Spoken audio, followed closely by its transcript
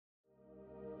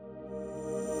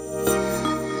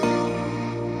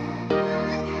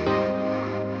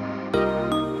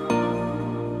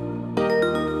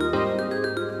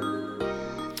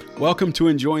Welcome to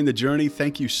Enjoying the Journey.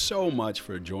 Thank you so much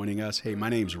for joining us. Hey, my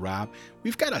name's Rob.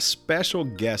 We've got a special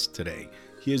guest today.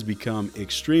 He has become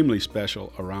extremely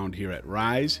special around here at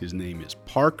Rise. His name is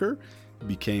Parker. He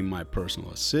became my personal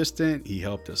assistant. He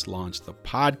helped us launch the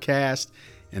podcast.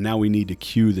 And now we need to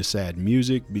cue the sad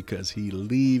music because he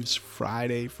leaves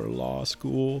Friday for law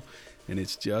school. And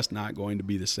it's just not going to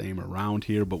be the same around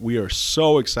here. But we are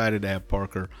so excited to have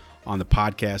Parker on the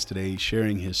podcast today,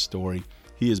 sharing his story.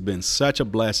 He has been such a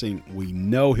blessing. We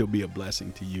know he'll be a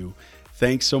blessing to you.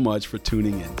 Thanks so much for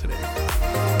tuning in today.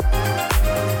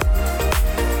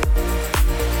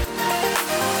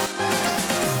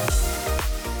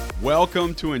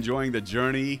 Welcome to Enjoying the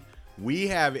Journey. We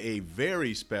have a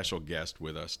very special guest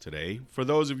with us today. For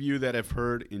those of you that have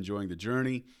heard Enjoying the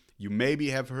Journey, you maybe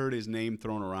have heard his name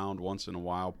thrown around once in a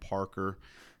while, Parker.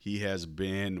 He has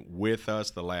been with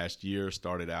us the last year,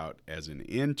 started out as an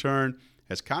intern,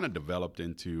 has kind of developed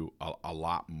into a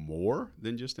lot more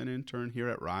than just an intern here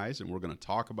at Rise, and we're going to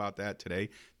talk about that today.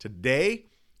 Today,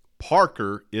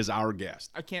 Parker is our guest.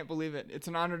 I can't believe it. It's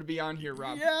an honor to be on here,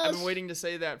 Rob. Yes. I've been waiting to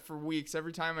say that for weeks.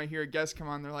 Every time I hear a guest come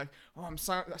on, they're like, oh, I'm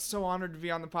so honored to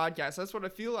be on the podcast. That's what I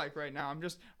feel like right now. I'm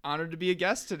just honored to be a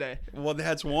guest today. Well,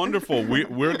 that's wonderful.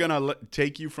 We're going to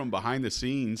take you from behind the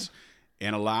scenes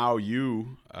and allow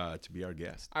you to be our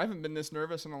guest. I haven't been this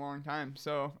nervous in a long time,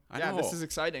 so I know. This is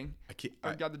exciting.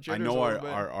 I've got the jitters. I know a little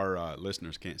bit. our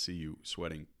listeners can't see you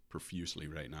sweating profusely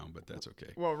right now, but that's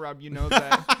okay. Well, Rob, you know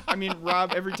that. I mean,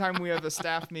 Rob, every time we have a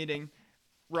staff meeting,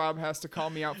 Rob has to call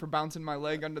me out for bouncing my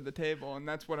leg under the table, and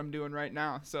that's what I'm doing right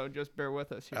now. So just bear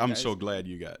with us here, I'm guys. so glad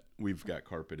we've got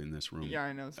carpet in this room. Yeah,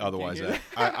 I know. So otherwise,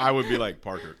 I would be like,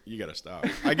 Parker, you got to stop.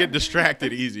 I get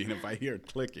distracted easy, and if I hear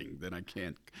clicking, then I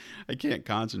can't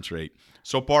concentrate.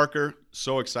 So Parker,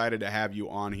 so excited to have you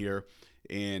on here,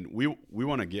 and we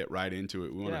want to get right into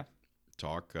it. We want to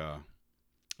talk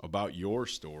about your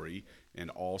story and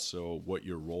also what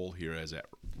your role here is at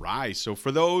Rise. So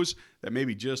for those that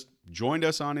maybe just joined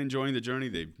us on Enjoying the Journey,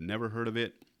 they've never heard of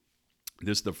it,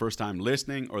 this is the first time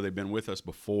listening, or they've been with us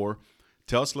before,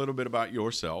 tell us a little bit about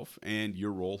yourself and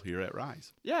your role here at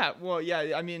Rise. Yeah, well,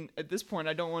 yeah, I mean, at this point,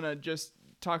 I don't want to just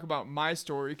talk about my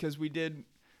story because we did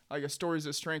like a Stories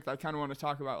of Strength. I kind of want to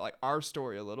talk about like our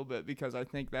story a little bit because I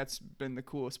think that's been the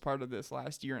coolest part of this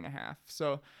last year and a half.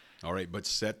 So, all right, but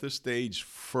set the stage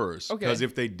first, okay? Because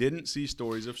if they didn't see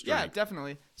Stories of Strength. Yeah,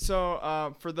 definitely.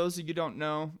 So for those of you who don't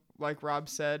know, like Rob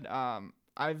said, my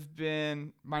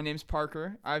name's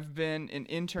Parker. I've been an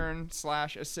intern /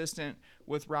 assistant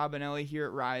with Rob and Ellie here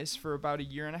at Rise for about a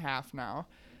year and a half now.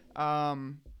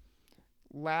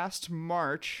 Last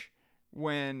March,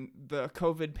 when the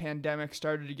COVID pandemic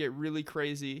started to get really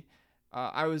crazy,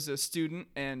 I was a student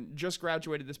and just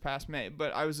graduated this past May,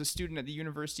 but I was a student at the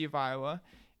University of Iowa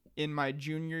in my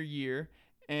junior year.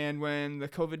 And when the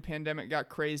COVID pandemic got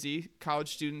crazy,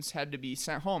 college students had to be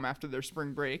sent home after their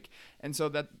spring break. And so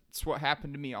that's what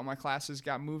happened to me. All my classes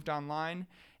got moved online,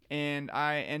 and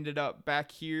I ended up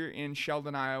back here in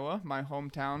Sheldon, Iowa, my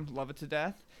hometown, love it to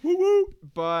death. Woo-woo.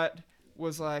 But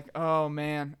was like, oh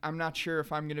man, I'm not sure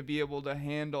if I'm going to be able to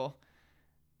handle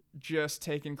just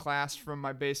taking class from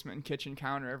my basement and kitchen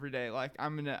counter every day. Like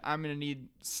I'm going to need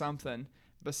something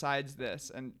besides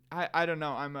this. And I don't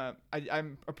know. I'm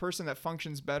a person that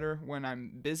functions better when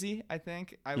I'm busy. I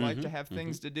think I like to have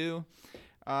things to do.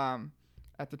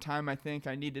 At the time, I think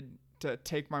I needed to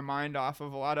take my mind off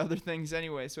of a lot of other things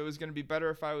anyway. So it was going to be better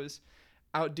if I was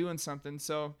out doing something.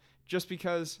 So just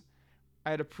because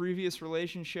I had a previous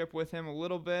relationship with him a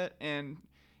little bit and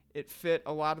it fit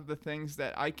a lot of the things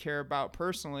that I care about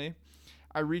personally,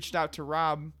 I reached out to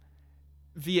Rob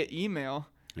via email.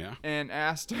 Yeah. And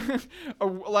asked, and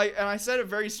I said it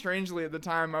very strangely at the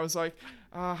time. I was like,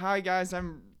 hi guys,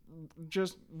 I'm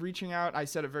just reaching out. I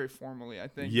said it very formally, I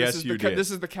think. Yes, you did. This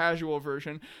is the casual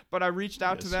version. But I reached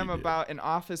out to them about an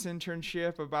office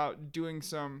internship, about doing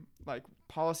some like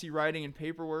policy writing and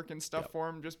paperwork and stuff for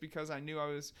them, just because I knew I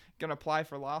was going to apply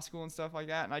for law school and stuff like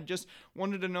that. And I just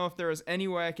wanted to know if there was any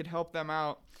way I could help them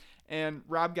out. And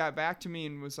Rob got back to me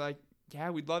and was like, yeah,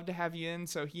 we'd love to have you in.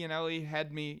 So he and Ellie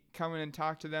had me come in and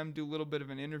talk to them, do a little bit of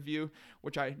an interview,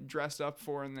 which I dressed up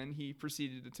for, and then he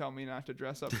proceeded to tell me not to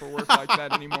dress up for work like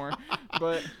that anymore.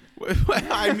 But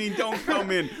I mean, don't come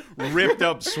in ripped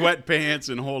up sweatpants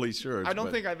and holy shirts. I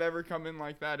don't think I've ever come in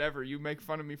like that ever. You make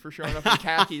fun of me for showing up in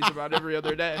khakis about every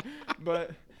other day.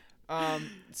 But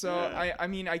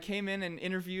I came in and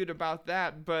interviewed about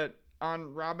that, but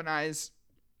on Rob and I's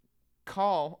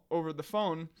call over the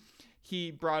phone,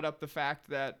 he brought up the fact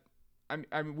that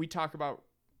we talk about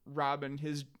Rob and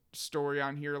his story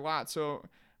on here a lot. So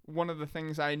one of the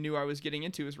things I knew I was getting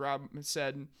into is Rob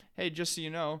said, hey, just so you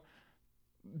know,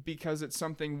 because it's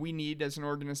something we need as an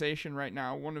organization right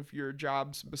now. One of your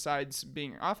jobs, besides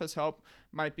being office help,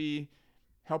 might be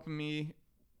helping me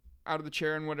out of the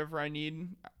chair and whatever I need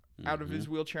out of his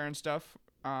wheelchair and stuff.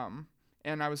 And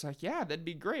I was like, yeah, that'd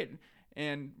be great.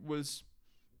 And was,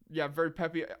 very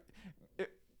peppy.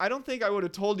 I don't think I would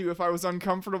have told you if I was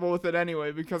uncomfortable with it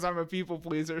anyway, because I'm a people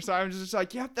pleaser. So I was just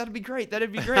like, that'd be great.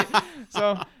 That'd be great.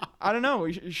 So I don't know.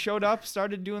 We showed up,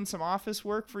 started doing some office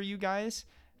work for you guys.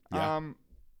 Yeah.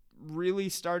 Really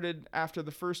started after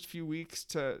the first few weeks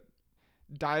to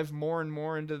dive more and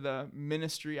more into the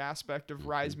ministry aspect of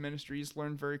Rise Ministries.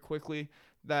 Learned very quickly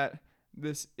that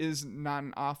this is not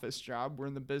an office job. We're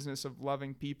in the business of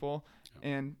loving people.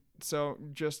 And so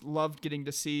just loved getting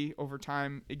to see over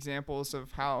time examples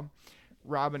of how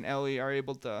Rob and Ellie are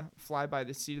able to fly by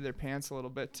the seat of their pants a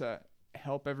little bit to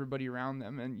help everybody around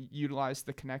them and utilize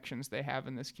the connections they have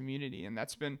in this community. And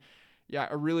that's been,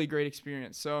 a really great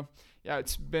experience. So,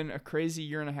 it's been a crazy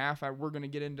year and a half. We're going to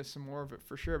get into some more of it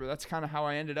for sure, but that's kind of how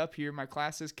I ended up here. My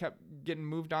classes kept getting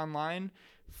moved online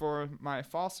for my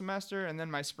fall semester and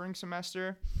then my spring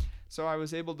semester. So I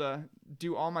was able to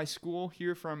do all my school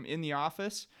here from in the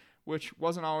office, which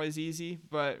wasn't always easy,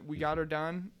 but we got her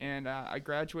done. And I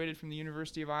graduated from the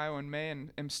University of Iowa in May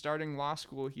and am starting law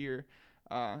school here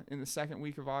in the second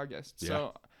week of August. Yeah.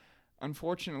 So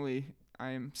unfortunately,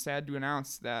 I am sad to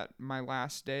announce that my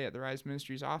last day at the Rise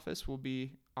Ministries office will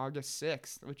be August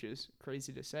 6th, which is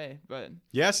crazy to say, but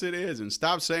yes, it is. And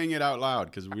stop saying it out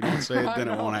loud, because we don't say it, then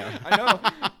it won't happen. I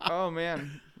know. Oh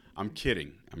man. I'm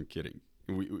kidding.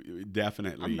 We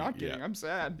definitely. I'm not kidding. I'm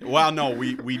sad. Well, no,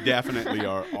 we definitely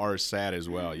are sad as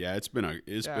well. Yeah, it's been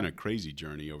a crazy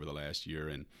journey over the last year.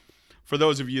 And for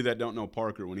those of you that don't know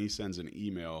Parker, when he sends an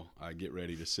email, I get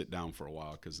ready to sit down for a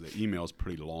while, because the email's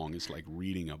pretty long. It's like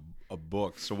reading a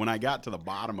book. So when I got to the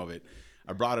bottom of it,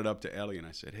 I brought it up to Ellie and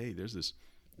I said, hey, there's this.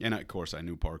 And of course, I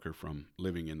knew Parker from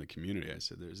living in the community. I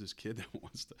said, there's this kid that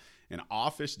wants an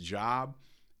office job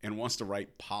and wants to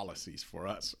write policies for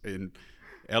us. And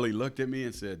Ellie looked at me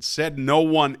and said no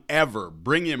one ever.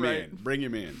 Bring him in. Bring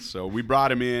him in. So we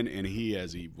brought him in, and he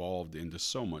has evolved into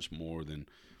so much more than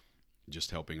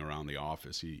just helping around the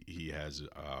office. He has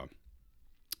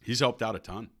he's helped out a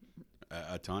ton.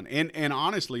 And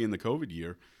honestly, in the COVID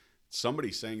year,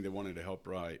 somebody saying they wanted to help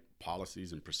write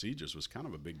policies and procedures was kind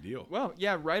of a big deal. Well,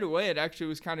 yeah, right away it actually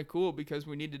was kind of cool, because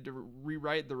we needed to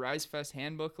rewrite the Rise Fest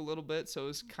handbook a little bit. So it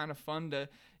was kind of fun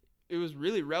it was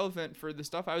really relevant for the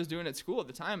stuff I was doing at school at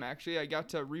the time, actually. I got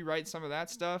to rewrite some of that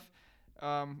stuff,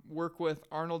 work with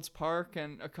Arnold's Park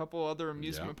and a couple other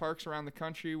amusement parks around the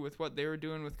country with what they were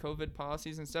doing with COVID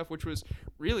policies and stuff, which was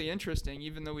really interesting.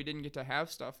 Even though we didn't get to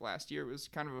have stuff last year, it was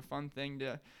kind of a fun thing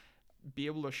to be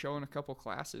able to show in a couple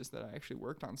classes that I actually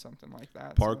worked on something like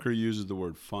that. Parker uses the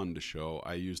word fun to show.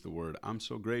 I use the word, I'm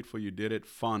so grateful you did it.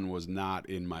 Fun was not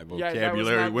in my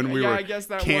vocabulary when we were I guess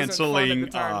that canceling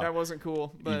wasn't fun at the time. That wasn't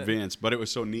cool. But events. But it was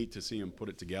so neat to see him put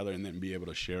it together and then be able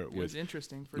to share it with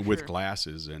interesting with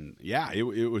classes. And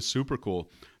it was super cool.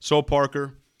 So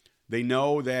Parker, they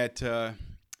know that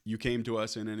you came to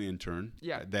us in an intern.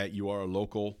 Yeah. That you are a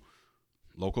local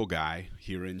guy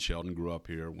here in Sheldon, grew up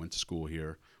here, went to school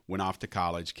here. Went off to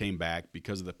college, came back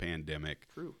because of the pandemic.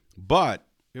 True. But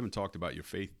we haven't talked about your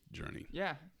faith journey.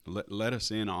 Yeah. Let us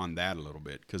in on that a little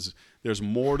bit, because there's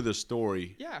more to the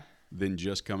story than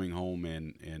just coming home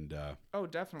and oh,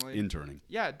 definitely. interning.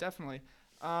 Yeah, definitely.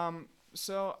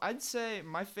 So I'd say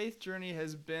my faith journey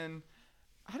has been,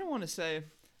 I don't want to say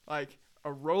like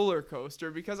a roller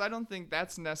coaster, because I don't think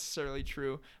that's necessarily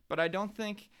true, but I don't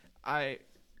think I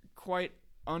quite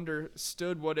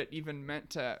understood what it even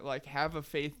meant to like have a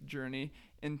faith journey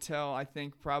until I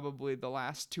think probably the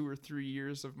last 2 or 3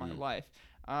 years of my life.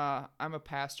 I'm a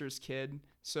pastor's kid,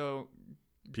 so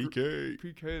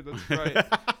PK, that's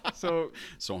right. So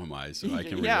am I, so I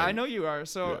can relate. Yeah, I know you are.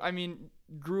 So I mean,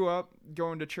 grew up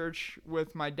going to church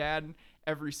with my dad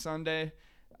every Sunday.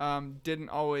 Didn't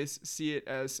always see it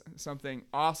as something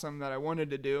awesome that I wanted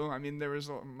to do. I mean, there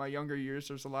was my younger years,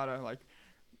 there's a lot of like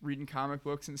reading comic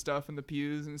books and stuff in the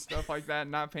pews and stuff like that,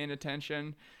 not paying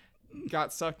attention.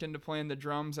 Got sucked into playing the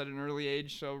drums at an early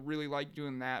age, so really liked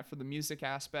doing that for the music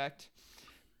aspect.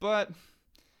 But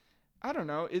I don't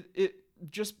know, it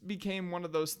just became one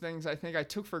of those things I think I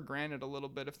took for granted a little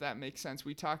bit, if that makes sense.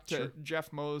 We talked to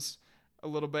Jeff Mose a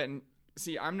little bit, and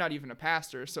see, I'm not even a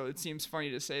pastor, so it seems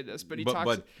funny to say this, but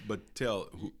but tell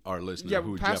our listeners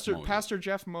who Jeff Mose is. Pastor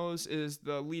Jeff Mose is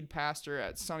the lead pastor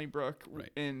at Sunnybrook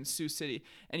in Sioux City,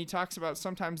 and he talks about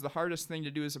sometimes the hardest thing to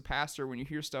do as a pastor when you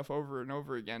hear stuff over and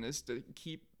over again is to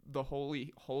keep the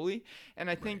holy holy, and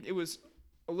I think it was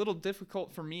a little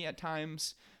difficult for me at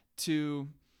times to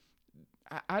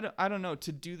I don't know,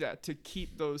 to do that, to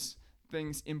keep those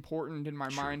things important in my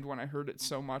mind when I heard it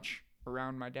so much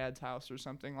around my dad's house or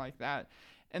something like that.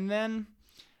 And then,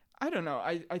 I don't know,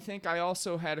 I think I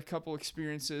also had a couple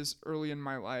experiences early in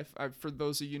my life. For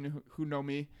those of you who know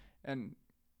me, and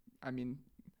I mean,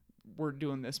 we're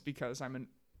doing this because I'm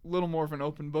a little more of an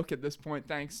open book at this point,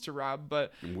 thanks to Rob.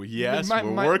 But yes,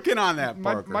 we're working on that,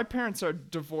 Parker. My parents are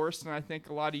divorced, and I think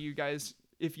a lot of you guys,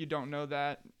 if you don't know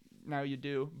that, now you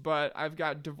do. But I've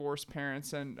got divorced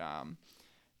parents, and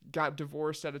got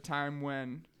divorced at a time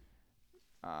when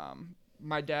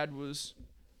my dad was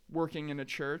working in a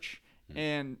church,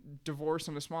 and divorce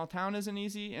in a small town isn't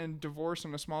easy, and divorce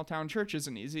in a small town church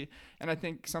isn't easy. And I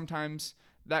think sometimes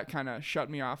that kind of shut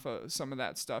me off of some of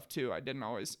that stuff too. I didn't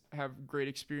always have great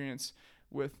experience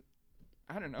with,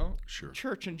 I don't know,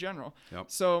 church in general. Yep.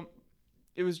 So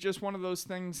it was just one of those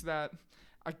things that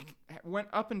I went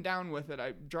up and down with it.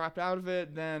 I dropped out of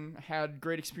it, then had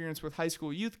great experience with high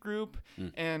school youth group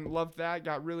and loved that.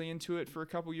 Got really into it for a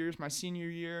couple years. My senior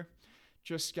year,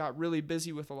 just got really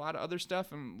busy with a lot of other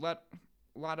stuff and let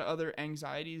a lot of other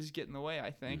anxieties get in the way,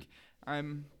 I think.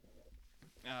 I'm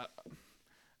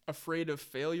afraid of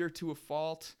failure to a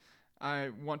fault. I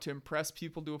want to impress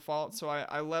people to a fault. So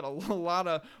I let a lot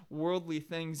of worldly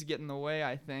things get in the way,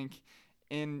 I think,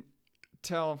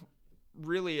 until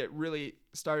it really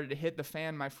started to hit the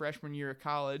fan my freshman year of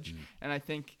college. And I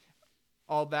think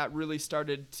all that really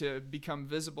started to become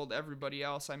visible to everybody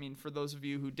else. I mean, for those of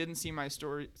you who didn't see my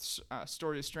story of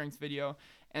strength video,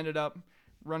 ended up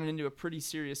running into a pretty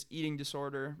serious eating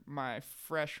disorder my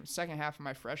second half of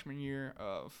my freshman year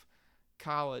of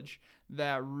college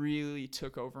that really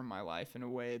took over my life in a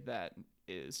way that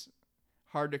is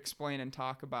hard to explain and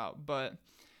talk about. But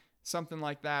something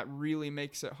like that really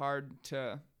makes it hard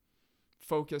to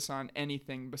focus on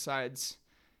anything besides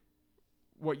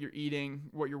what you're eating,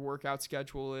 what your workout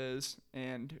schedule is,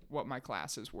 and what my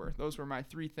classes were. Those were my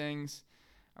three things.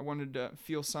 I wanted to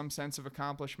feel some sense of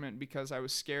accomplishment because I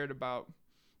was scared about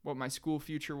what my school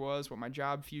future was, what my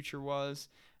job future was.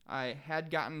 I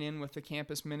had gotten in with the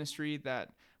campus ministry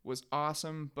that was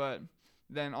awesome, but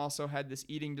then also had this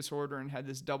eating disorder and had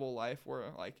this double life where,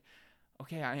 like,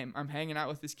 okay, I'm hanging out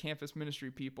with this campus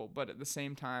ministry people, but at the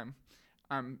same time,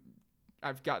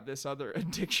 I've got this other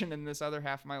addiction in this other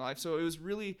half of my life. So it was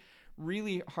really,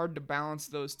 really hard to balance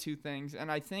those two things.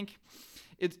 And I think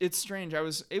it's strange. I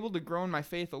was able to grow in my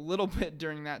faith a little bit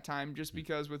during that time just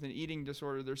because with an eating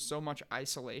disorder, there's so much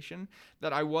isolation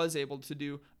that I was able to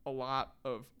do a lot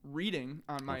of reading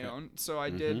on my own. So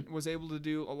I was able to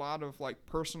do a lot of like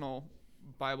personal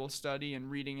Bible study and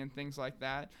reading and things like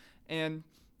that. And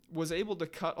was able to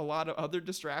cut a lot of other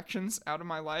distractions out of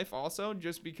my life also,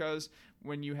 just because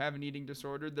when you have an eating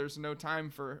disorder, there's no time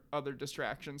for other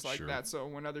distractions like that. So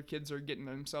when other kids are getting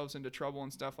themselves into trouble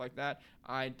and stuff like that,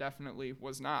 I definitely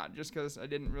was not, just because I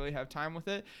didn't really have time with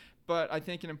it. But I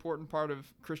think an important part of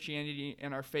Christianity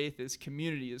and our faith is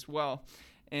community as well.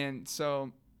 And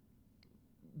so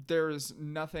there is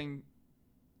nothing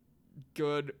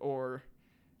good or,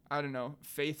 I don't know,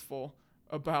 faithful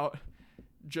about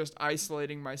just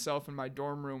isolating myself in my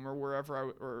dorm room or wherever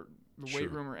or the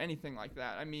weight room or anything like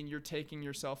that. I mean, you're taking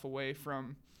yourself away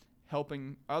from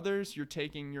helping others. You're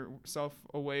taking yourself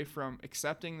away from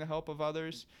accepting the help of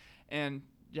others. And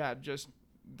yeah, just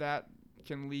that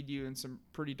can lead you in some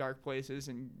pretty dark places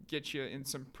and get you in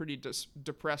some pretty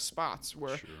depressed spots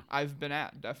where I've been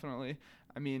at, definitely.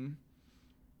 I mean,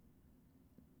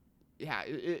 yeah,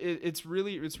 it's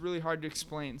really hard to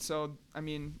explain. So, I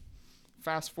mean,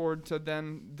 fast forward to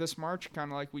then this March,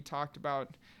 kind of like we talked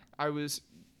about, I was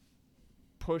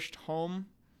pushed home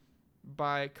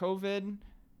by COVID,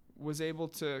 was able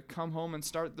to come home and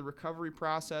start the recovery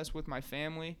process with my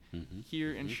family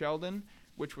here in Sheldon,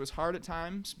 which was hard at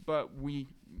times, but we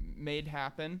made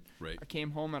happen. Right. I came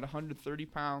home at 130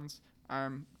 pounds.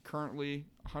 I'm currently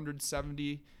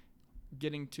 170,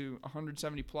 getting to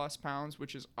 170 plus pounds,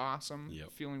 which is awesome.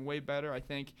 Feeling way better. I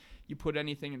think you put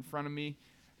anything in front of me,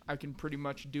 I can pretty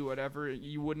much do whatever.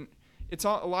 You wouldn't. It's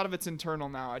all, a lot of it's internal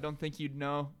now. I don't think you'd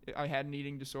know I had an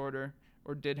eating disorder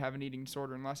or did have an eating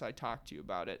disorder unless I talked to you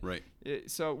about it. Right.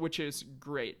 So, which is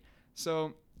great.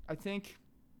 So I think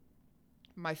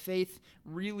my faith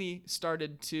really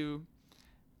started to.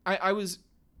 I was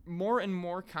more and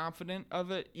more confident of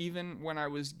it even when I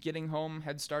was getting home,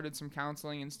 had started some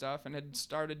counseling and stuff, and had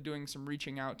started doing some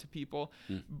reaching out to people,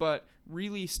 but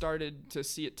really started to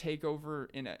see it take over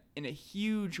in a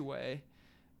huge way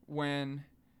when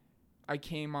I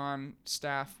came on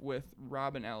staff with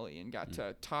Rob and Ellie and got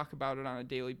to talk about it on a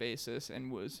daily basis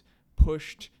and was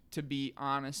pushed to be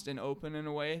honest and open in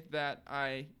a way that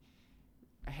I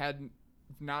had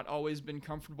not always been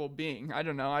comfortable being. I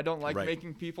don't know. I don't like Right.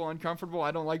 making people uncomfortable.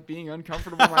 I don't like being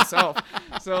uncomfortable myself.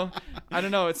 So I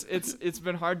don't know. It's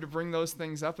been hard to bring those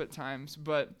things up at times,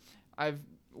 but I've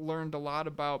learned a lot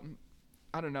about,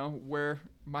 I don't know, where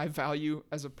my value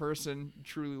as a person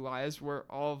truly lies, where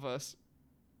all of us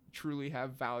truly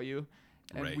have value.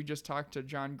 And Right. we just talked to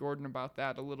John Gordon about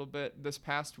that a little bit this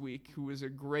past week, who was a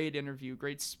great interview,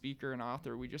 great speaker and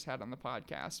author we just had on the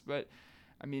podcast. But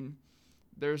I mean,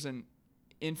 there's an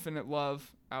infinite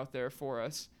love out there for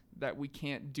us that we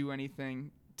can't do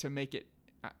anything to make it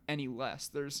any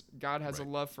less. God has a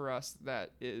Right. love for us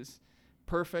that is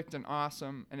perfect and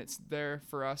awesome, and it's there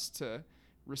for us to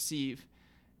receive.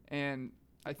 And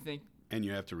I think, And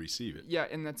you have to receive it. yeah,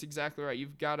 and that's exactly right.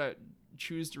 You've got to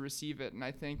choose to receive it. And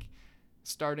I think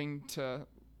starting to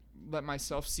let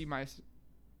myself see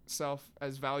myself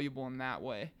as valuable in that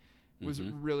way was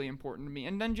really important to me.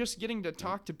 And then just getting to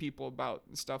talk to people about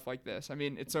stuff like this. I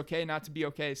mean, it's okay not to be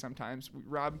okay sometimes.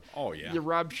 Rob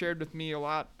shared with me a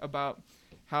lot about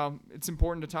how it's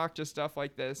important to talk to stuff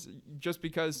like this. Just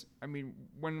because, I mean,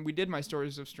 when we did my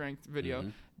Stories of Strength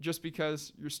video, just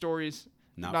because your story's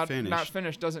not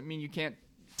finished doesn't mean you can't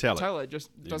tell it.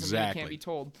 Just doesn't mean it can't be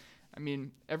told. I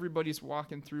mean, everybody's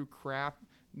walking through crap.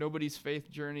 Nobody's faith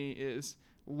journey is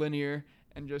linear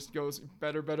and just goes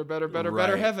better,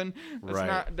 heaven.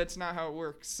 That's not how it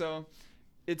works. So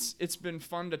it's been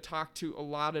fun to talk to a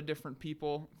lot of different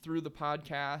people through the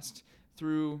podcast,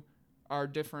 through our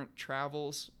different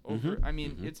travels over. I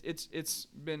mean, it's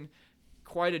been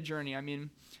quite a journey. I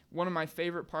mean, one of my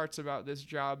favorite parts about this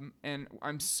job, and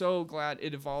I'm so glad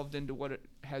it evolved into what it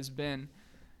has been,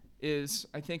 is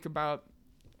I think about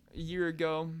a year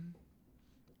ago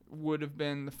would have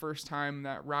been the first time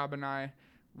that Rob and I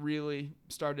really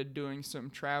started doing some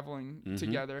traveling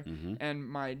together, and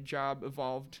my job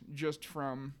evolved just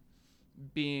from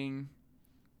being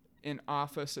an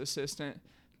office assistant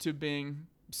to being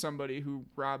somebody who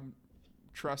Rob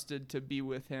trusted to be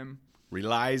with him.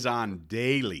 Relies on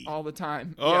daily. All the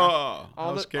time. Oh,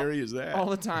 how scary is that? All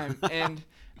the time. And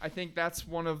I think that's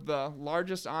one of the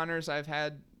largest honors I've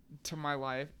had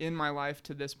in my life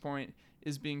to this point,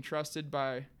 is being trusted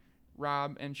by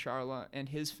Rob and Charla and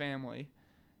his family.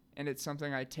 And it's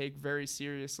something I take very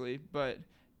seriously. But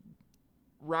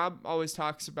Rob always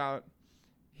talks about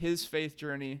his faith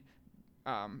journey,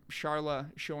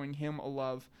 Charla showing him a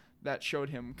love that showed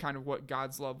him kind of what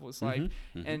God's love was like.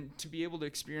 And to be able to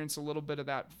experience a little bit of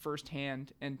that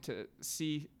firsthand, and to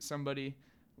see somebody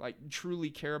like truly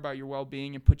care about your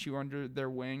well-being and put you under their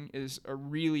wing, is a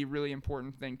really, really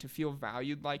important thing. To feel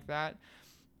valued like that,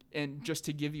 and just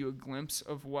to give you a glimpse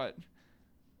of what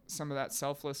some of that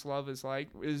selfless love is like,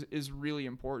 is really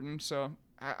important. So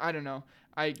I don't know.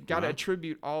 I got to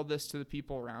attribute all this to the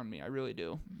people around me. I really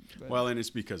do. But, well, and it's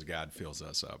because God fills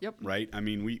us up. Yep. Right? I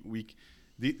mean,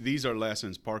 these are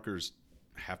lessons. Parker's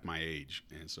half my age.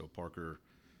 And so Parker,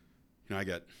 I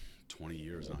got 20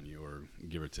 years on you, or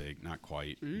give or take, not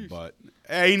quite. But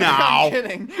hey, now. I'm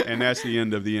kidding. And that's the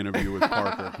end of the interview with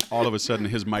Parker. All of a sudden,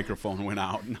 his microphone went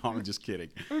out. No, I'm just kidding.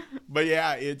 But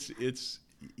yeah, it's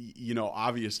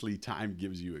obviously time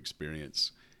gives you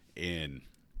experience, and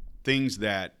things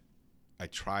that I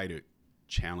try to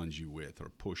challenge you with or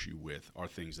push you with are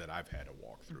things that I've had to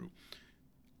walk through.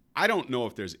 I don't know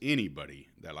if there's anybody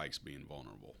that likes being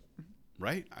vulnerable,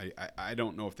 right? I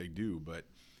don't know if they do, but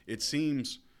it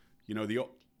seems,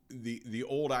 the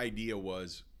old idea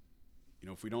was,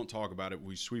 if we don't talk about it,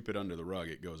 we sweep it under the rug,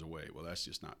 it goes away. Well, that's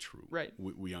just not true. Right.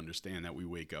 We understand that we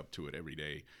wake up to it every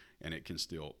day, and it can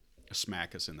still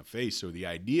smack us in the face. So the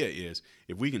idea is,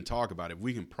 if we can talk about it, if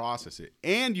we can process it,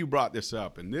 and you brought this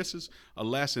up, and this is a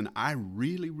lesson I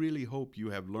really, really hope you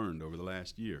have learned over the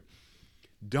last year.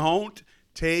 Don't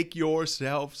take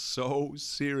yourself so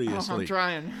seriously. Oh, I'm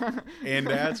trying. And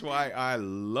that's why I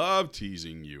love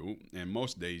teasing you. And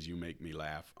most days you make me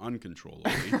laugh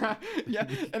uncontrollably. Yeah,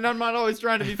 and I'm not always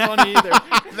trying to be funny either.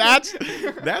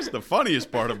 That's the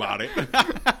funniest part about it.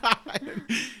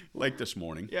 Like this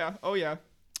morning. Yeah. Oh, yeah.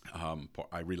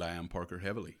 I rely on Parker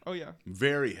heavily. Oh, yeah.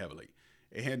 Very heavily.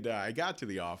 And I got to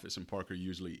the office, and Parker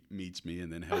usually meets me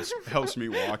and then helps me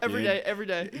walk every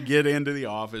day. Get into the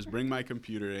office, bring my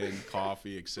computer in,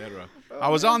 coffee, etc. I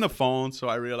was on the phone, so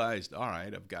I realized, all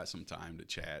right, I've got some time to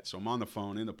chat. So I'm on the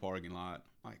phone in the parking lot.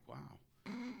 I'm like, wow,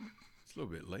 it's a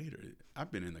little bit later.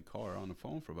 I've been in the car on the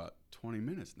phone for about 20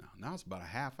 minutes now. Now it's about a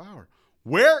half hour.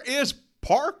 Where is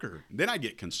Parker? Then I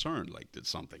get concerned, like, did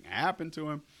something happen to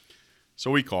him?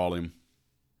 So we call him.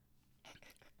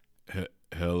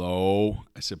 Hello.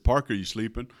 I said, Parker, you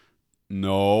sleeping?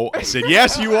 no. I said,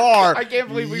 yes, you are. I can't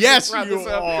believe we yes, brought you this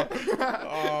up. are.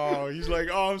 Oh, he's like,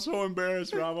 oh, I'm so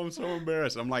embarrassed, Rob. I'm so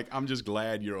embarrassed. I'm like, I'm just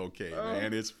glad you're okay,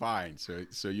 man. It's fine.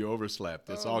 So you overslept.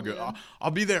 It's all good.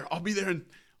 I'll be there. I'll be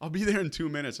there in 2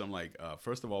 minutes. I'm like,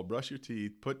 first of all, brush your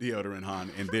teeth, put deodorant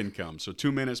on, and then come. So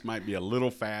 2 minutes might be a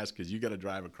little fast because you got to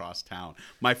drive across town.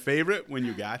 My favorite when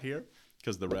you got here,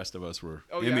 because the rest of us were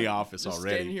in the office just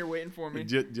already. Standing here waiting for me.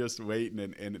 Just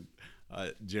waiting, and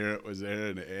Jarrett was there,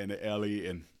 and Ellie,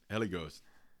 and Ellie goes,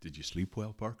 "Did you sleep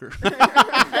well, Parker?"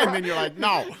 And then you're like,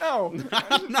 "No,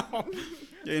 no."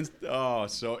 And,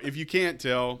 so if you can't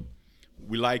tell,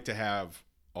 we like to have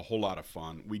a whole lot of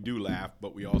fun. We do laugh,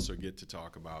 but we also get to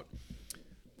talk about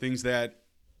things that,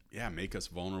 make us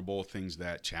vulnerable, things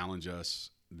that challenge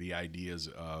us, the ideas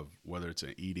of whether it's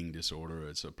an eating disorder,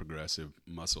 it's a progressive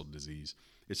muscle disease.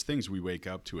 It's things we wake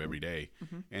up to every day.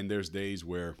 Mm-hmm. And there's days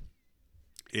where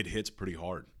it hits pretty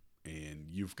hard and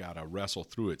you've got to wrestle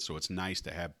through it. So it's nice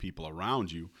to have people around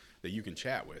you that you can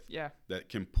chat with, that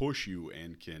can push you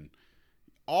and can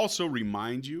also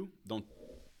remind you, don't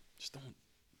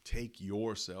take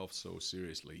yourself so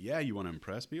seriously. Yeah, you want to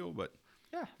impress people, but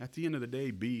at the end of the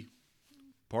day, be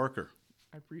Parker.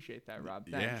 I appreciate that, Rob.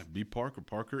 Thanks. Yeah, be Parker.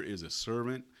 Parker is a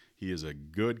servant. He is a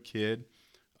good kid.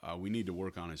 We need to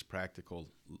work on his practical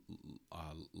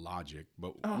logic,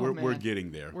 but we're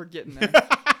getting there. We're getting there.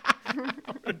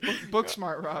 Book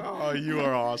smart, Rob. Oh, you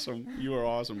are awesome. You are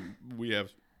awesome. We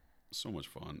have so much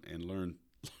fun and learn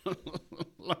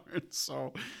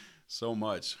so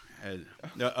much.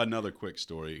 Another quick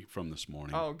story from this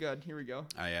morning. Oh, good. Here we go.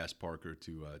 I asked Parker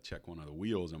to check one of the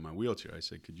wheels on my wheelchair. I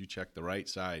said, could you check the right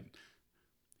side?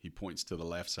 He points to the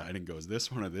left side and goes,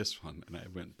 this one or this one? And I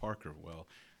went, Parker, well,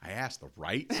 I asked the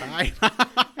right side.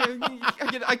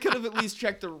 I could have at least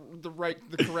checked the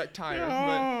correct tire.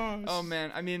 But, oh,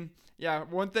 man. I mean,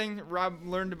 one thing Rob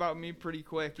learned about me pretty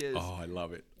quick is... Oh, I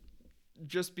love it.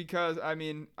 Just because, I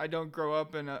mean, I don't grow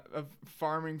up in a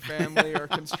farming family or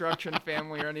construction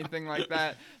family or anything like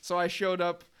that. So I showed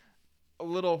up a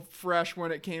little fresh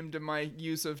when it came to my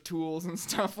use of tools and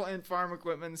stuff and farm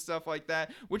equipment and stuff like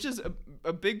that, which is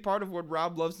a big part of what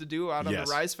Rob loves to do out on the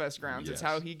Rise Fest grounds. It's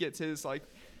how he gets his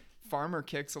farmer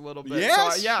kicks a little bit.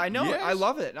 Yes. So I know it. I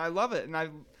love it.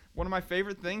 And one of my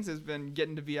favorite things has been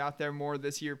getting to be out there more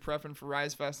this year, prepping for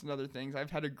Rise Fest and other things.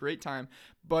 I've had a great time,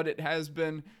 but it has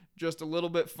been just a little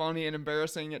bit funny and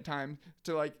embarrassing at times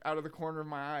to out of the corner of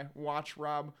my eye,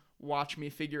 watch me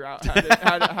figure out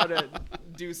how to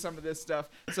do some of this stuff.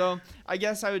 So I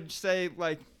guess I would say,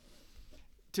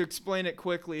 to explain it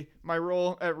quickly, my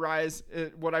role at Rise,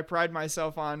 what I pride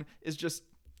myself on is just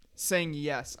saying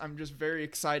yes. I'm just very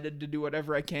excited to do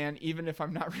whatever I can, even if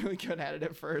I'm not really good at it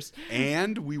at first.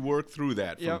 And we work through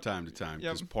that from time to time,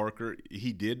 because Parker,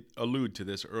 he did allude to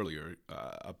this earlier,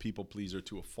 a people pleaser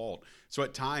to a fault. So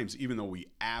at times, even though we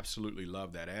absolutely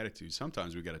love that attitude,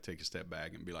 sometimes we got to take a step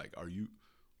back and be like, are you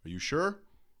sure?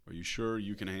 Are you sure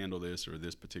you can handle this or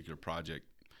this particular project,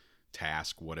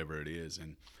 task, whatever it is?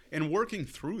 And working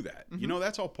through that, mm-hmm.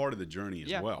 That's all part of the journey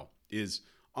as well, is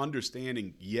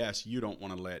understanding, yes, you don't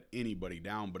want to let anybody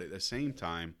down, but at the same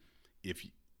time, if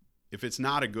it's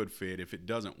not a good fit, if it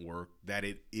doesn't work, that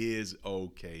it is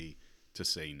okay to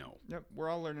say no. Yep, we're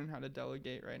all learning how to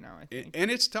delegate right now, I think.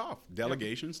 And it's tough.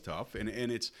 Delegation's tough, and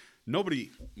it's nobody,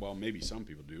 well, maybe some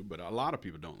people do, but a lot of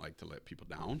people don't like to let people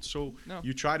down. So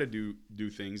you try to do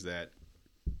things that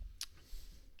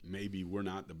maybe we're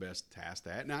not the best tasked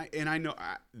at. And I know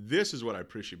this is what I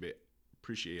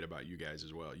appreciate about you guys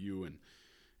as well. You and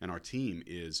our team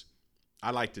is, I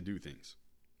like to do things.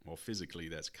 Well, physically,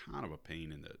 that's kind of a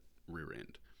pain in the rear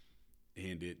end.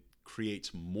 And it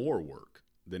creates more work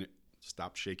than it.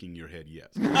 Stop shaking your head, yes.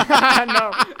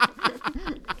 No.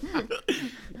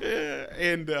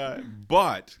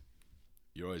 But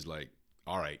you're always like,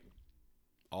 all right,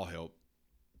 I'll help.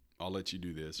 I'll let you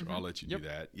do this, or I'll let you do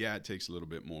that. Yeah, it takes a little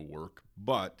bit more work,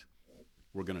 but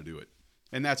we're going to do it.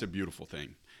 And that's a beautiful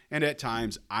thing. And at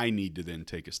times, I need to then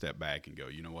take a step back and go,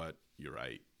 you know what? You're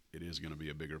right. It is going to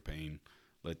be a bigger pain.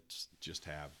 Let's just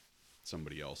have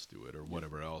somebody else do it or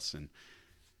whatever else. And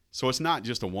so it's not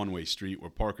just a one-way street where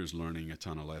Parker's learning a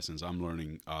ton of lessons. I'm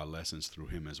learning lessons through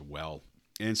him as well.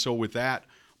 And so with that,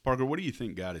 Parker, what do you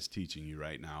think God is teaching you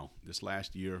right now? This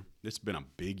last year, it's been a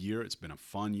big year. It's been a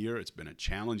fun year. It's been a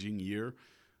challenging year.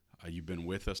 You've been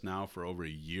with us now for over a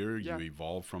year. Yeah. You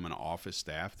evolved from an office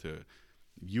staff to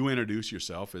you introduce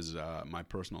yourself as my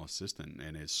personal assistant,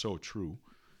 and it's so true.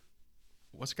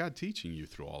 What's God teaching you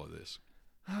through all of this?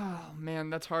 Oh, man,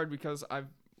 that's hard because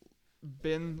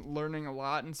been learning a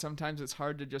lot, and sometimes it's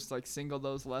hard to just like single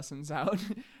those lessons out.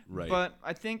 Right. But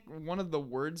I think one of the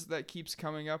words that keeps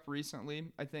coming up recently,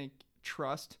 I think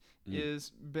trust is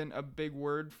been a big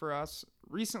word for us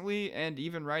recently, and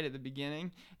even right at the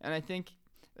beginning. And I think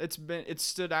it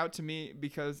stood out to me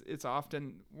because it's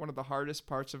often one of the hardest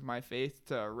parts of my faith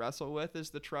to wrestle with, is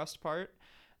the trust part.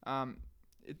 I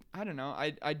don't know.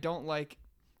 I don't like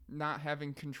not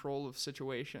having control of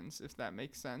situations, if that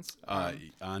makes sense. I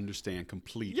understand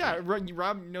completely. Yeah,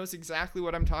 Rob knows exactly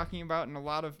what I'm talking about, and a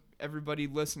lot of everybody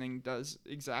listening does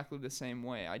exactly the same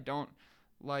way. I don't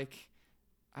like,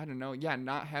 I don't know,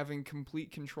 not having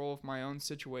complete control of my own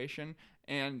situation.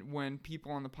 And when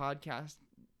people on the podcast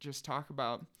just talk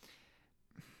about,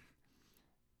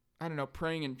 I don't know,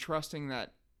 praying and trusting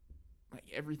that like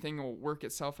everything will work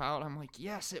itself out, I'm like,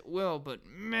 yes, it will, but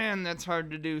man, that's hard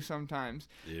to do sometimes.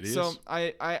 It is. So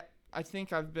I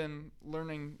think I've been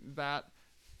learning that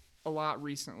a lot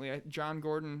recently. John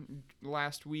Gordon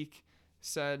last week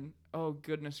said, oh,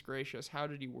 goodness gracious, how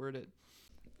did he word it?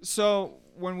 So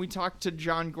when we talked to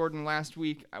John Gordon last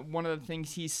week, one of the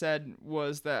things he said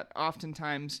was that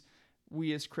oftentimes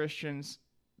we as Christians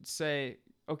say,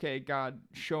 okay, God,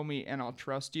 show me and I'll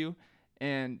trust you.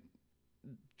 And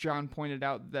John pointed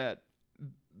out that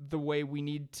the way we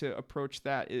need to approach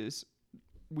that is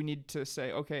we need to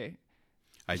say, okay,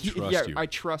 I trust you. I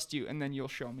trust you, and then you'll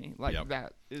show me. Like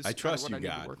that is I trust what you, I need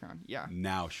God. to work on. Yeah.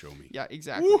 Now show me. Yeah,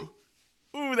 exactly.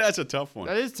 Ooh, that's a tough one.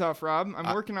 That is tough, Rob.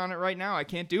 I'm working on it right now. I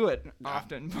can't do it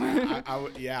often.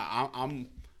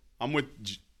 I'm with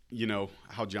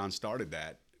how John started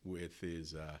that with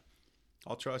his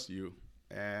I'll trust you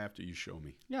after you show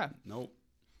me. Yeah. Nope.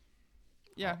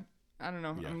 Yeah. I don't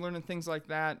know. Yeah. I'm learning things like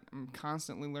that. I'm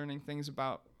constantly learning things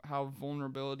about how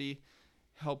vulnerability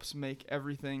helps make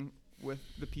everything with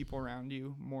the people around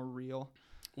you more real.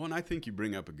 Well, and I think you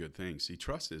bring up a good thing. See,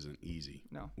 trust isn't easy.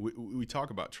 No. We talk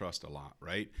about trust a lot,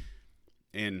 right?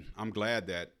 And I'm glad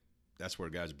that that's where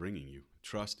God's bringing you.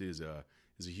 Trust is a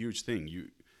huge thing.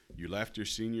 You left your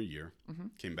senior year,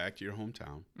 came back to your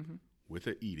hometown with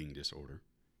an eating disorder,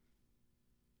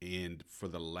 and for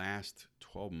the last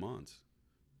 12 months,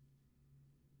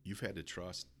 you've had to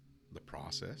trust the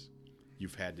process.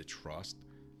 You've had to trust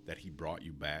that he brought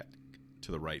you back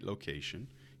to the right location.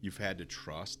 You've had to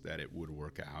trust that it would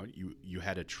work out. You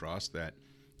had to trust that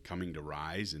coming to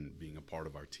Rise and being a part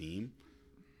of our team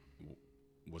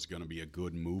was going to be a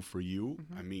good move for you.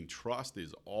 I mean, trust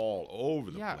is all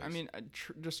over the place. Yeah, I mean,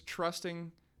 just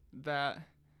trusting that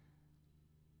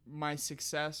my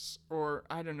success, or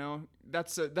I don't know,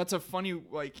 that's a funny,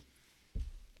 like,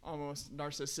 almost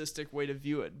narcissistic way to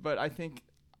view it. But I think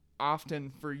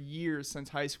often for years since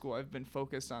high school, I've been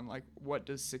focused on like, what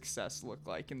does success look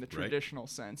like in the traditional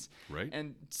sense? Right.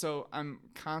 And so I'm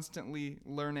constantly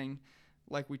learning,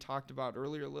 like we talked about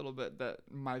earlier a little bit, that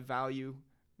my value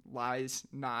lies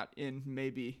not in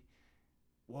maybe,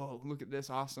 whoa, look at this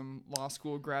awesome law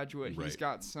school graduate. Right. He's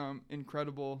got some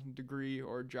incredible degree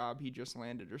or job he just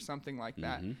landed or something like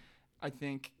that. I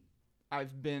think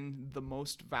I've been the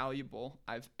most valuable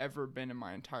I've ever been in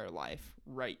my entire life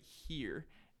right here.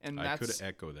 And I could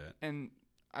echo that. And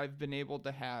I've been able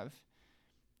to have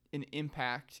an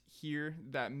impact here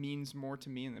that means more to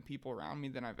me and the people around me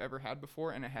than I've ever had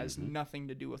before, and it has nothing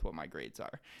to do with what my grades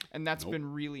are. And that's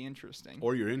been really interesting.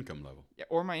 Or your income level. Yeah,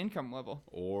 or my income level.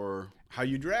 Or how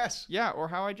you dress. Yeah, or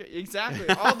how I exactly.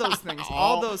 All those things.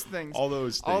 all those things. All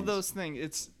those things. All those things.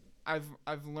 It's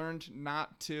I've learned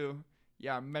not to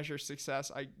measure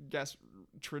success, I guess,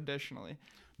 traditionally.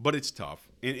 But it's tough.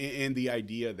 And the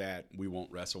idea that we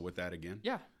won't wrestle with that again.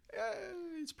 Yeah.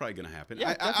 It's probably going to happen.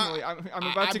 Yeah, definitely. I'm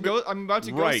about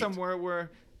to go somewhere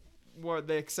where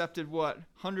they accepted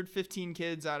 115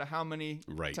 kids out of how many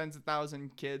tens of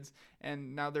thousand kids,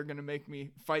 and now they're going to make me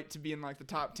fight to be in like the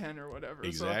top 10 or whatever.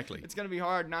 Exactly. So it's going to be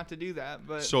hard not to do that,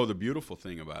 but so the beautiful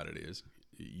thing about it is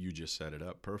you just set it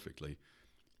up perfectly.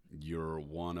 You're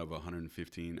one of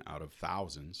 115 out of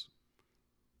thousands,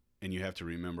 and you have to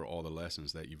remember all the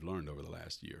lessons that you've learned over the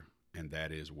last year, and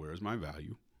that is, where is my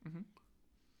value?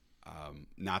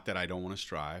 Not that I don't want to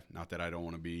strive, not that I don't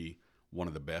want to be one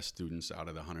of the best students out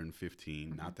of the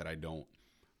 115, not that I don't,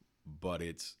 but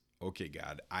it's, okay,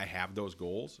 God, I have those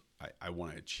goals. I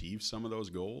want to achieve some of those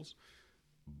goals,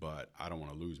 but I don't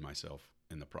want to lose myself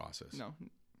in the process. No.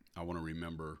 I want to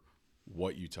remember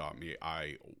what you taught me.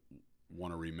 I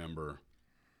want to remember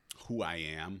who I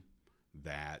am,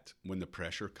 that when the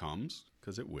pressure comes,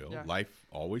 because it will, life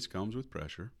always comes with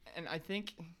pressure. And I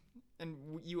think, and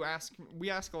we ask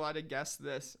a lot of guests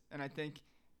this, and I think,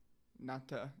 not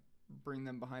to bring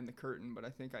them behind the curtain, but I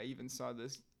think I even saw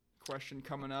this question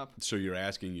coming up. So you're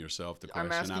asking yourself the I'm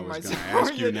question I asking was going to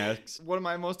myself. ask you next. What am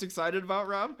I most excited about,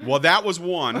 Rob? Well, that was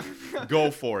one.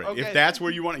 Go for it. Okay. If that's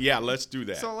where you want it, yeah, let's do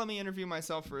that. So let me interview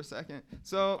myself for a second.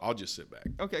 So I'll just sit back.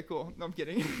 okay, cool. No, I'm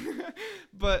kidding.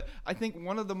 But I think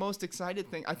one of the most excited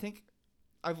things, I think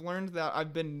I've learned that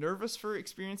I've been nervous for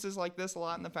experiences like this a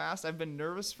lot in the past. I've been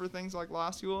nervous for things like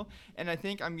law school, and I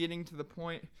think I'm getting to the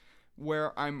point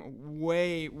where I'm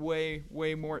way, way,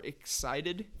 way more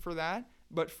excited for that,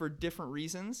 but for different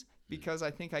reasons, because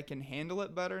I think I can handle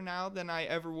it better now than I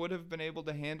ever would have been able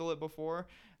to handle it before.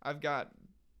 I've got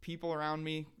people around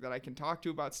me that I can talk to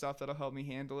about stuff that'll help me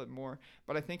handle it more,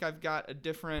 but I think I've got a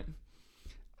different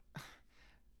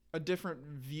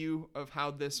view of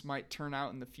how this might turn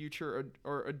out in the future,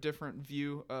 or a different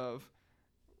view of,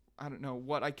 I don't know,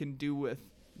 what I can do with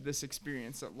this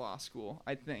experience at law school.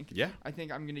 I think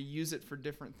I'm going to use it for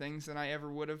different things than I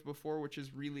ever would have before, which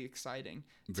is really exciting.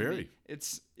 Very.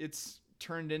 It's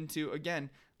turned into, again,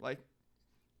 like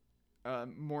a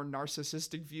more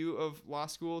narcissistic view of law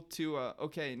school to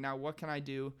okay, now what can I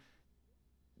do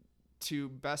to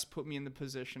best put me in the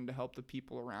position to help the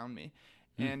people around me?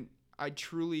 And I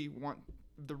truly want,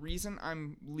 the reason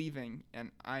I'm leaving,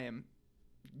 and I am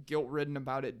guilt-ridden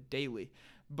about it daily,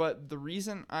 but the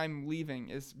reason I'm leaving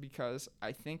is because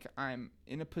I think I'm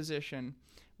in a position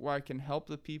where I can help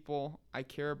the people I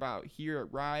care about here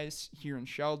at Rise, here in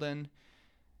Sheldon,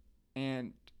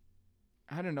 and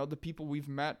I don't know, the people we've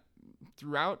met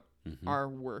throughout our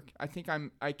work. I think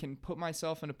I can put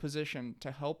myself in a position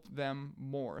to help them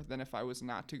more than if I was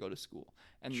not to go to school.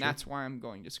 And that's why I'm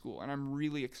going to school. And I'm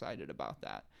really excited about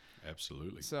that.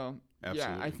 Absolutely. So,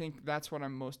 yeah, I think that's what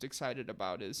I'm most excited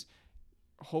about, is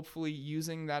hopefully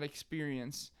using that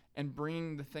experience and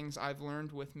bringing the things I've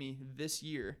learned with me this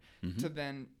year to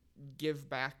then give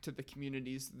back to the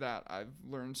communities that I've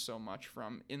learned so much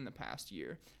from in the past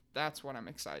year. That's what I'm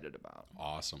excited about.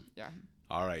 Awesome. Yeah.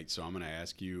 All right, so I'm going to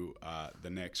ask you the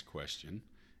next question,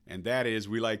 and that is,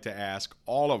 we like to ask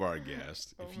all of our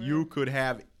guests, if you could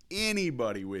have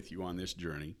anybody with you on this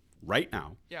journey right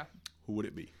now, who would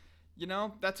it be? You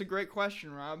know, that's a great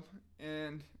question, Rob,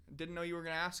 and didn't know you were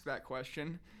going to ask that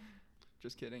question.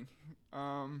 Just kidding.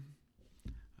 I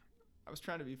was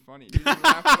trying to be funny. You didn't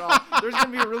laugh at all. There's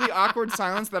going to be a really awkward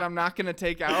silence that I'm not going to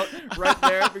take out right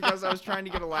there because I was trying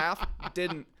to get a laugh.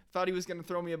 Didn't. Thought he was going to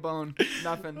throw me a bone.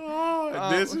 Nothing.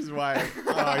 This is why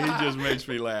he just makes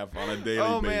me laugh on a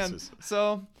daily basis. Man.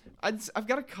 So I've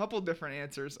got a couple different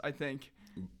answers, I think.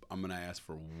 I'm going to ask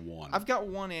for one. I've got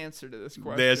one answer to this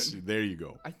question. There you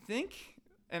go. I think,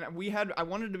 and I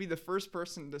wanted to be the first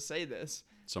person to say this.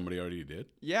 Somebody already did?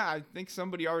 Yeah, I think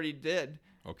somebody already did.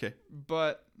 Okay.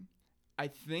 But I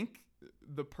think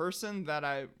the person that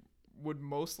I would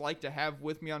most like to have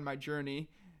with me on my journey,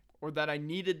 or that I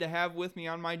needed to have with me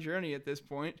on my journey at this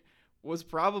point, was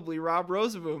probably Rob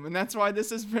Rosenboom, and that's why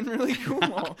this has been really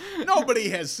cool. Nobody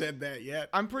has said that yet.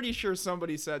 I'm pretty sure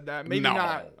somebody said that. Maybe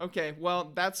not. Okay,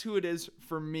 well, that's who it is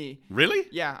for me. Really?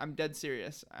 Yeah, I'm dead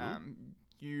serious.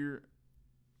 You're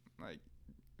like,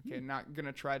 okay, not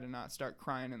gonna try to not start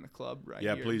crying in the club right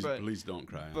here. Yeah, please don't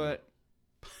cry. But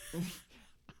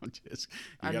I'm just,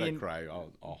 you gotta cry.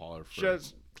 I'll holler for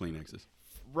Kleenexes.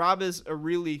 Rob is a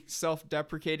really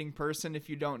self-deprecating person if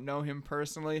you don't know him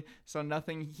personally, so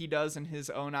nothing he does in his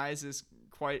own eyes is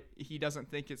he doesn't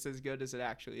think it's as good as it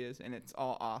actually is, and it's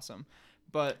all awesome.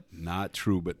 But not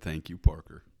true, but thank you,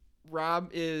 Parker. Rob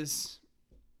is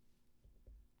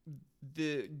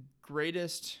the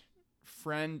greatest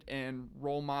friend and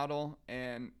role model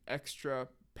and extra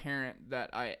parent that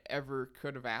I ever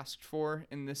could have asked for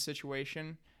in this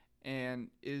situation, and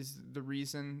is the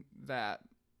reason that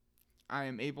I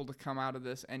am able to come out of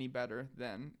this any better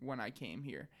than when I came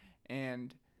here.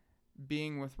 And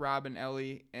being with Rob and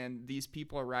Ellie and these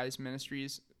people at Rise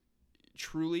Ministries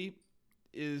truly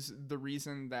is the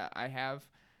reason that I have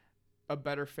a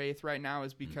better faith right now,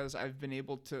 is because I've been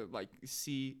able to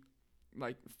see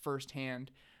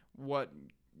firsthand what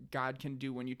God can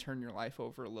do when you turn your life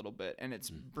over a little bit, and it's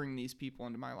bring these people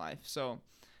into my life. So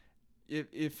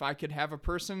if I could have a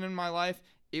person in my life,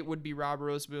 it would be Rob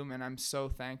Rosenboom, and I'm so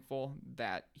thankful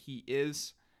that he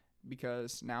is,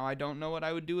 because now I don't know what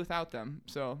I would do without them.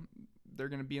 So they're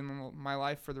going to be in my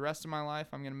life for the rest of my life.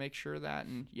 I'm going to make sure of that,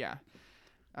 and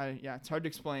it's hard to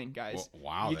explain, guys. Well,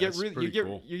 wow, you that's get pretty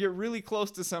cool. You get really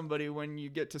close to somebody when you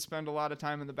get to spend a lot of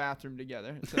time in the bathroom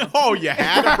together. So. Oh, you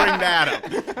had to bring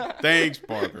that up. Thanks,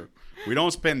 Parker. We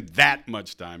don't spend that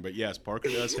much time, but yes, Parker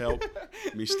does help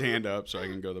me stand up so I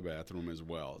can go to the bathroom as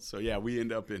well. So yeah, we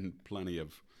end up in plenty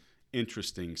of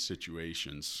interesting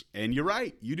situations. And you're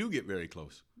right, you do get very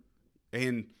close.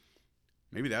 And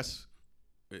maybe that's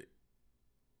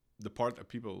the part that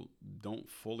people don't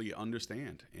fully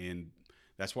understand. And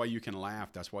that's why you can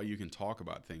laugh. That's why you can talk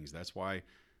about things. That's why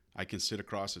I can sit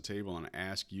across the table and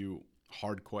ask you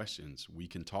hard questions. We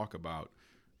can talk about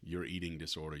your eating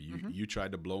disorder. You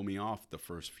tried to blow me off the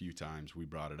first few times we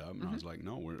brought it up, and I was like,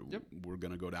 no, we're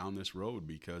going to go down this road,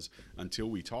 because until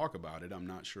we talk about it, I'm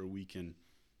not sure we can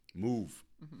move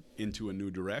into a new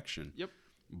direction. Yep.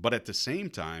 But at the same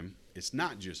time, it's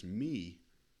not just me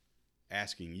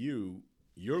asking you.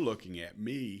 You're looking at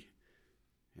me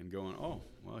and going, oh,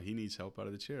 well, he needs help out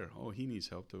of the chair. Oh, he needs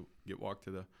help to walk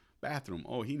to the bathroom.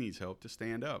 Oh, he needs help to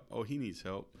stand up. Oh, he needs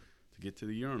help to get to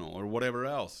the urinal or whatever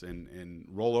else, and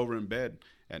roll over in bed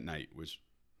at night, which,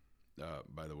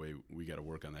 by the way, we got to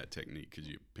work on that technique, because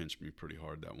you pinched me pretty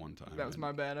hard that one time. That was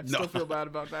my bad. I still feel bad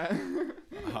about that.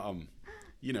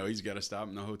 He's got to stop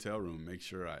in the hotel room, make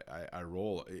sure I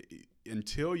roll.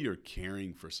 Until you're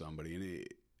caring for somebody,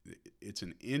 and it's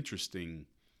an interesting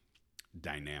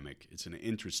dynamic. It's an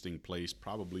interesting place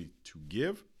probably to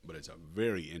give, but it's a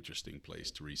very interesting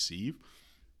place to receive.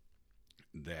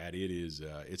 That it is,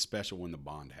 it's special when the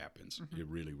bond happens. It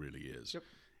really, really is. Yep.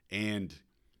 And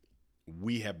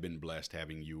we have been blessed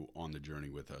having you on the journey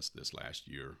with us this last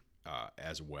year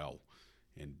as well.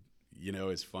 And,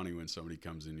 it's funny when somebody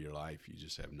comes into your life, you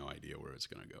just have no idea where it's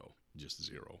going to go. Just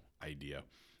zero idea.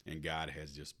 And God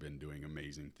has just been doing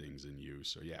amazing things in you.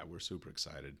 So, yeah, we're super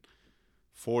excited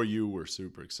for you. We're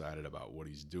super excited about what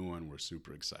he's doing. We're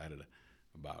super excited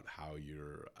about how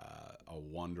you're a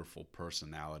wonderful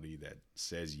personality that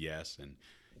says yes. And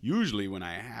usually when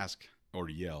I ask or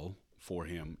yell for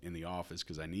him in the office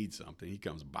because I need something, he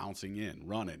comes bouncing in,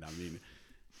 running. I mean,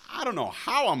 I don't know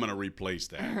how I'm going to replace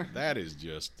that. That is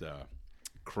just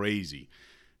crazy.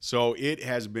 So it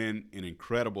has been an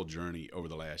incredible journey over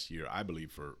the last year, I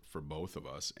believe, for both of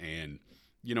us. And,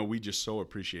 we just so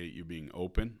appreciate you being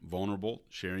open, vulnerable,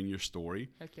 sharing your story.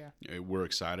 Heck yeah. We're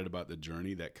excited about the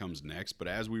journey that comes next. But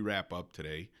as we wrap up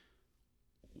today,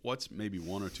 what's maybe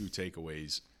one or two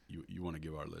takeaways you want to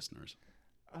give our listeners?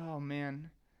 Oh,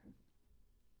 man.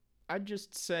 I'd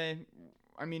just say,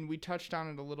 we touched on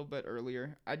it a little bit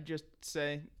earlier. I'd just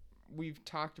say we've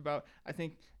talked about, I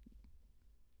think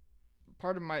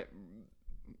part of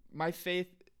my faith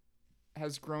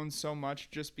has grown so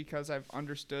much just because I've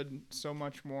understood so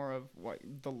much more of what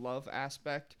the love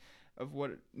aspect of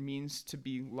what it means to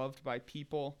be loved by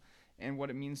people and what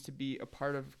it means to be a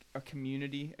part of a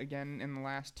community again in the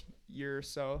last year or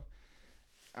so.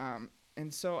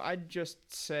 And so I'd just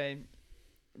say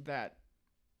that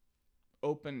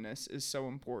openness is so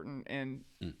important, and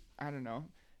I don't know,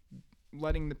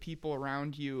 letting the people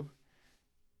around you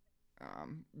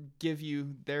give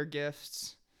you their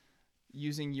gifts,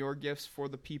 using your gifts for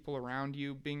the people around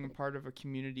you, being a part of a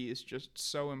community is just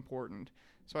so important.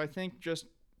 So I think just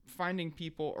finding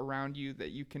people around you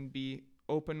that you can be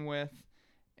open with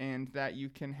and that you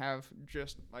can have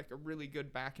just like a really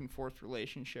good back and forth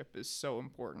relationship is so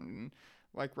important. And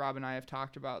like Rob and I have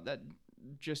talked about, that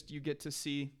just you get to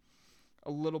see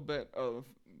a little bit of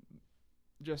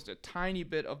just a tiny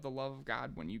bit of the love of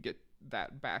God when you get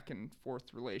that back and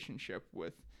forth relationship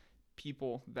with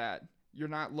people that you're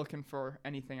not looking for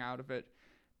anything out of it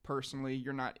personally.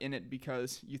 You're not in it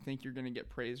because you think you're going to get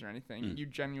praise or anything. You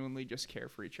genuinely just care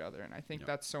for each other. And I think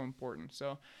that's so important.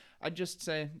 So I just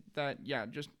say that,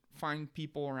 just find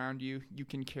people around you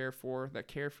can care for, that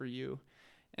care for you.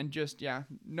 And just,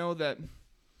 know that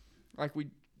like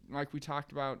we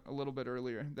talked about a little bit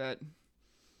earlier, that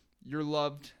you're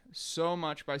loved so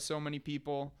much by so many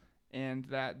people, and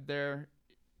that there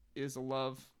is a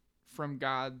love from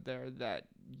God there that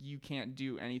you can't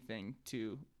do anything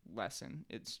to lessen.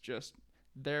 It's just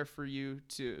there for you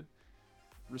to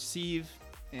receive,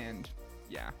 and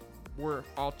we're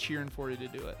all cheering for you to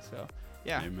do it. So,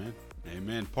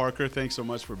 Amen. Parker, thanks so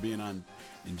much for being on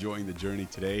Enjoying the Journey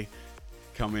today.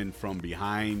 Coming from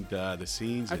behind the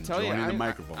scenes and joining the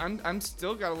microphone. I'm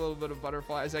still got a little bit of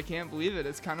butterflies. I can't believe it.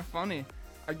 It's kind of funny.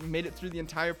 I made it through the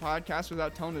entire podcast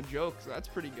without telling a joke, so that's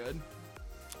pretty good.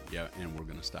 Yeah, and we're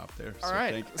going to stop there. All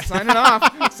right. Signing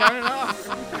off. Signing off.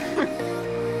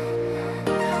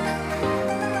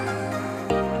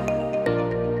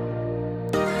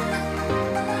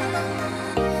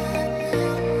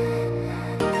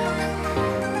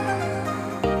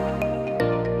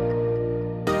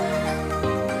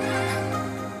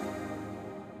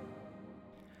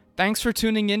 Thanks for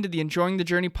tuning in to the Enjoying the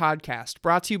Journey podcast,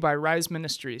 brought to you by Rise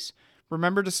Ministries.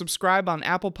 Remember to subscribe on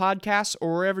Apple Podcasts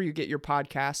or wherever you get your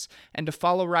podcasts, and to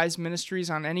follow Rise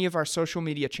Ministries on any of our social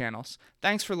media channels.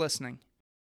 Thanks for listening.